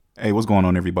Hey, what's going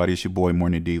on, everybody? It's your boy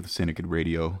Morning D with Syndicate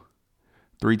Radio.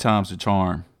 Three times the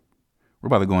charm. We're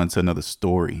about to go into another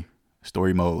story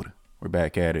mode. We're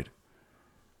back at it.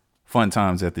 Fun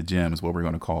times at the gym is what we're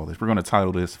going to call this. We're going to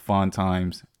title this Fun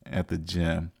Times at the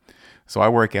Gym. So I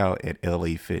work out at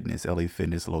LA Fitness. LA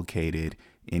Fitness located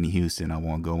in Houston. I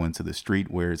won't go into the street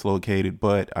where it's located,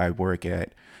 but I work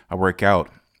out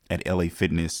at LA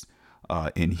Fitness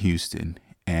in Houston,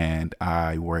 and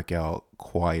I work out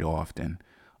quite often.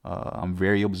 I'm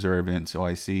very observant, so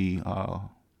I see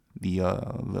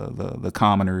the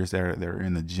commoners that are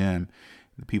in the gym,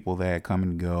 the people that come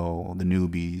and go, the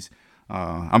newbies.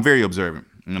 I'm very observant,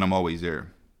 and I'm always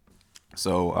there.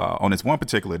 So on this one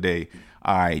particular day,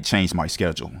 I changed my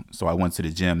schedule. So I went to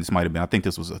the gym. This might have been, I think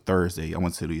this was a Thursday. I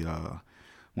went to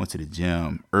the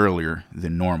gym earlier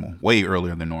than normal, way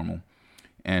earlier than normal.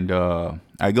 And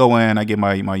I go in, I get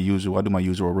my usual, I do my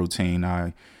usual routine.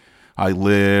 I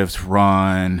lift,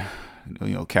 run,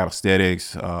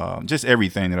 calisthenics, just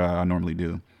everything that I normally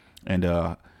do. And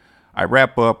I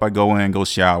wrap up, I go in, go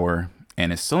shower.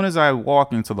 And as soon as I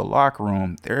walk into the locker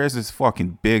room, there is this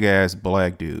fucking big ass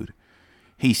black dude.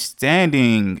 He's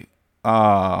standing.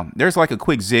 There's like a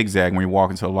quick zigzag when you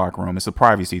walk into the locker room. It's a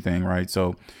privacy thing, right?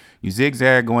 So you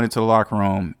zigzag going into the locker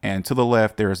room, and to the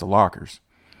left, there's the lockers.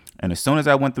 And as soon as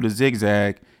I went through the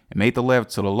zigzag and made the left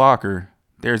to the locker,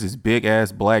 there's this big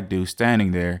ass black dude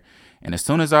standing there. And as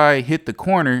soon as I hit the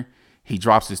corner, he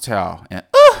drops his towel and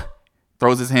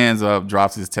throws his hands up,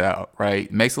 drops his towel,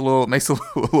 right? Makes a little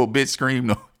little bitch scream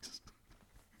noise.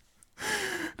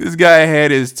 This guy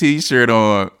had his t-shirt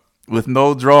on with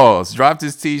no drawers, dropped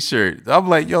his t-shirt. I'm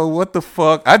like, yo, what the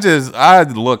fuck? I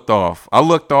looked off. I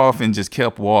looked off and just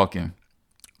kept walking.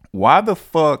 Why the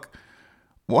fuck?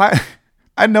 Why?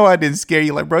 I know I didn't scare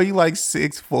you. Like, bro, you like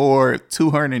 6'4",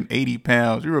 280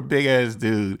 pounds. You're a big ass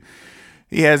dude.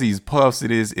 He has these puffs in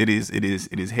his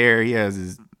hair. He has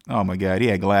his, oh my God, he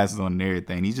had glasses on and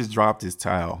everything. He just dropped his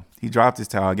towel. He dropped his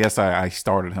towel. I guess I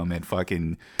started him at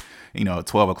fucking,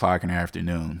 12 o'clock in the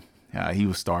afternoon. He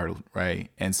was startled, right?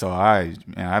 And so I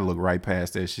look right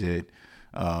past that shit.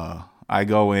 I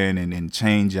go in and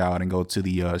change out and go to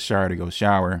the shower to go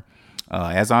shower.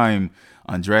 As I'm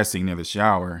undressing near the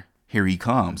shower, here he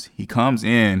comes. He comes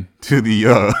in to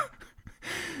the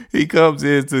to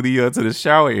the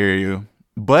shower area,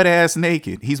 butt ass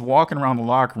naked. He's walking around the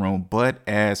locker room butt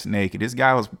ass naked. This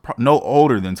guy was no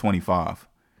older than 25.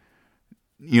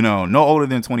 No older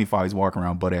than 25. He's walking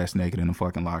around butt ass naked in the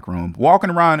fucking locker room. Walking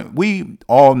around, we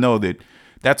all know that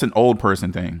that's an old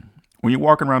person thing. When you're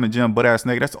walking around the gym butt ass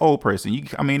naked, that's an old person.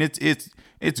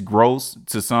 It's gross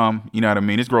to some. You know what I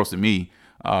mean? It's gross to me.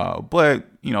 But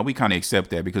we kind of accept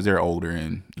that because they're older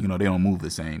and they don't move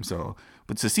the same. So,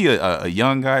 but to see a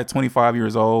young guy, 25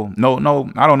 years old, no,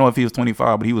 I don't know if he was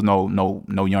 25, but he was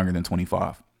no younger than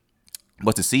 25.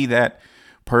 But to see that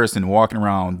person walking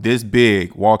around this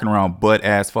big, walking around butt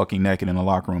ass fucking naked in the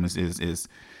locker room is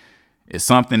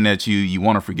something that you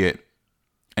want to forget.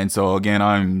 And so again,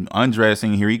 I'm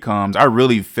undressing. Here he comes. I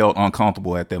really felt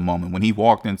uncomfortable at that moment. When he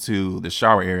walked into the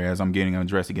shower area as I'm getting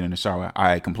undressed to get in the shower,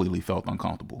 I completely felt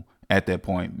uncomfortable at that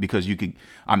point because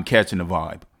I'm catching the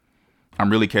vibe. I'm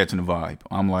really catching the vibe.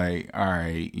 I'm like, all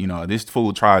right, this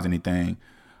fool tries anything,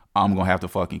 I'm going to have to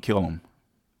fucking kill him.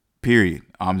 Period.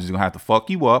 I'm just going to have to fuck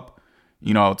you up,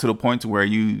 to the point to where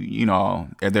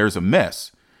there's a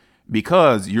mess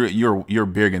because you're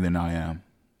bigger than I am.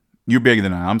 You're bigger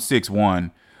than I am. I'm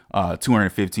 6'1",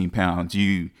 215 pounds.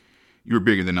 You're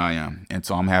bigger than I am. And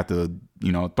so I'm gonna have to,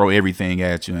 throw everything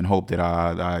at you and hope that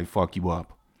I fuck you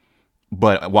up.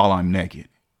 But while I'm naked,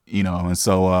 and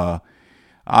so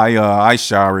I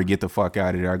shower, get the fuck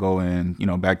out of there. I go in,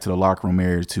 back to the locker room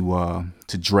area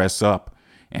to dress up.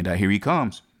 And here he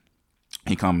comes.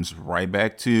 He comes right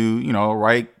back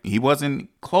to, he wasn't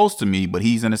close to me, but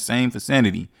he's in the same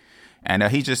vicinity. And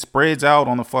he just spreads out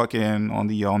on the fucking on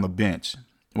the bench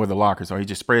where the lockers are. He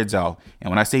just spreads out. And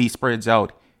when I say he spreads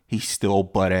out, he's still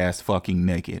butt ass fucking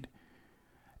naked.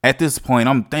 At this point,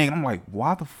 I'm like,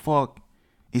 why the fuck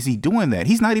is he doing that?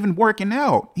 He's not even working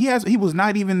out. He was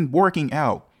not even working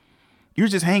out. You're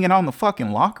just hanging out in the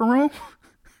fucking locker room.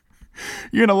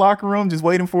 You're in the locker room just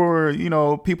waiting for,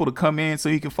 people to come in so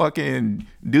you can fucking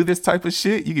do this type of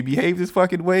shit. You can behave this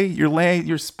fucking way.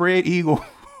 You're spread eagle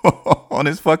on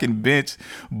this fucking bench,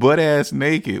 butt ass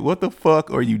naked. What the fuck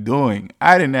are you doing?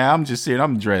 I'm just sitting,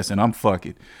 I'm dressing, I'm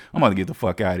fucking, I'm about to get the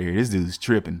fuck out of here. This dude's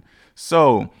tripping.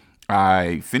 So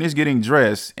I finished getting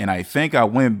dressed and I think I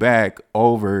went back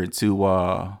over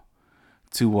to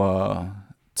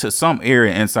some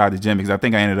area inside the gym because I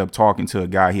think I ended up talking to a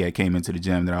guy. He had came into the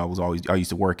gym that I used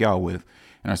to work out with,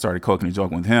 and I started cooking and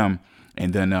joking with him.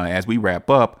 And then as we wrap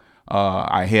up,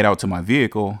 I head out to my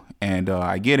vehicle and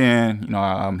I get in.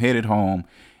 I'm headed home,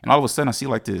 and all of a sudden I see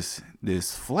like this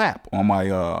flap on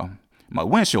my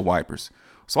windshield wipers.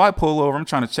 So I pull over. I'm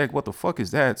trying to check what the fuck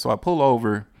is that. So I pull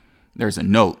over. There's a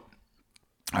note.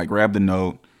 I grab the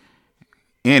note.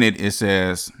 In it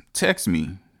says, text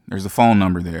me. There's a phone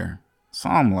number there. So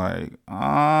I'm like,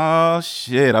 oh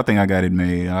shit, I think I got it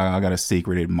made. I got a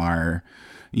secret admirer.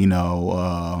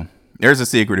 There's a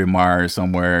secret admirer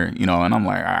somewhere, and I'm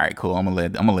like, all right, cool. I'm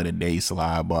gonna let a day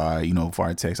slide by, before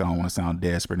I text. I don't want to sound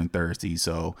desperate and thirsty.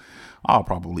 So I'll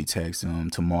probably text him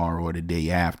tomorrow or the day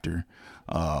after.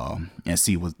 And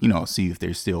see if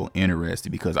they're still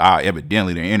interested, because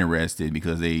evidently they're interested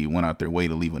because they went out their way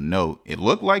to leave a note. It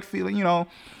looked like feeling,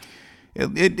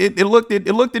 it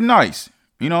looked nice,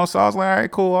 so I was like, all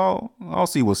right, cool. I'll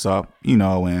see what's up,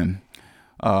 and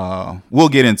we'll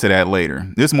get into that later.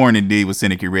 This morning, D with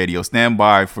Syndicate Radio. Stand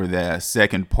by for the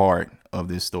second part of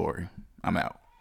this story. I'm out.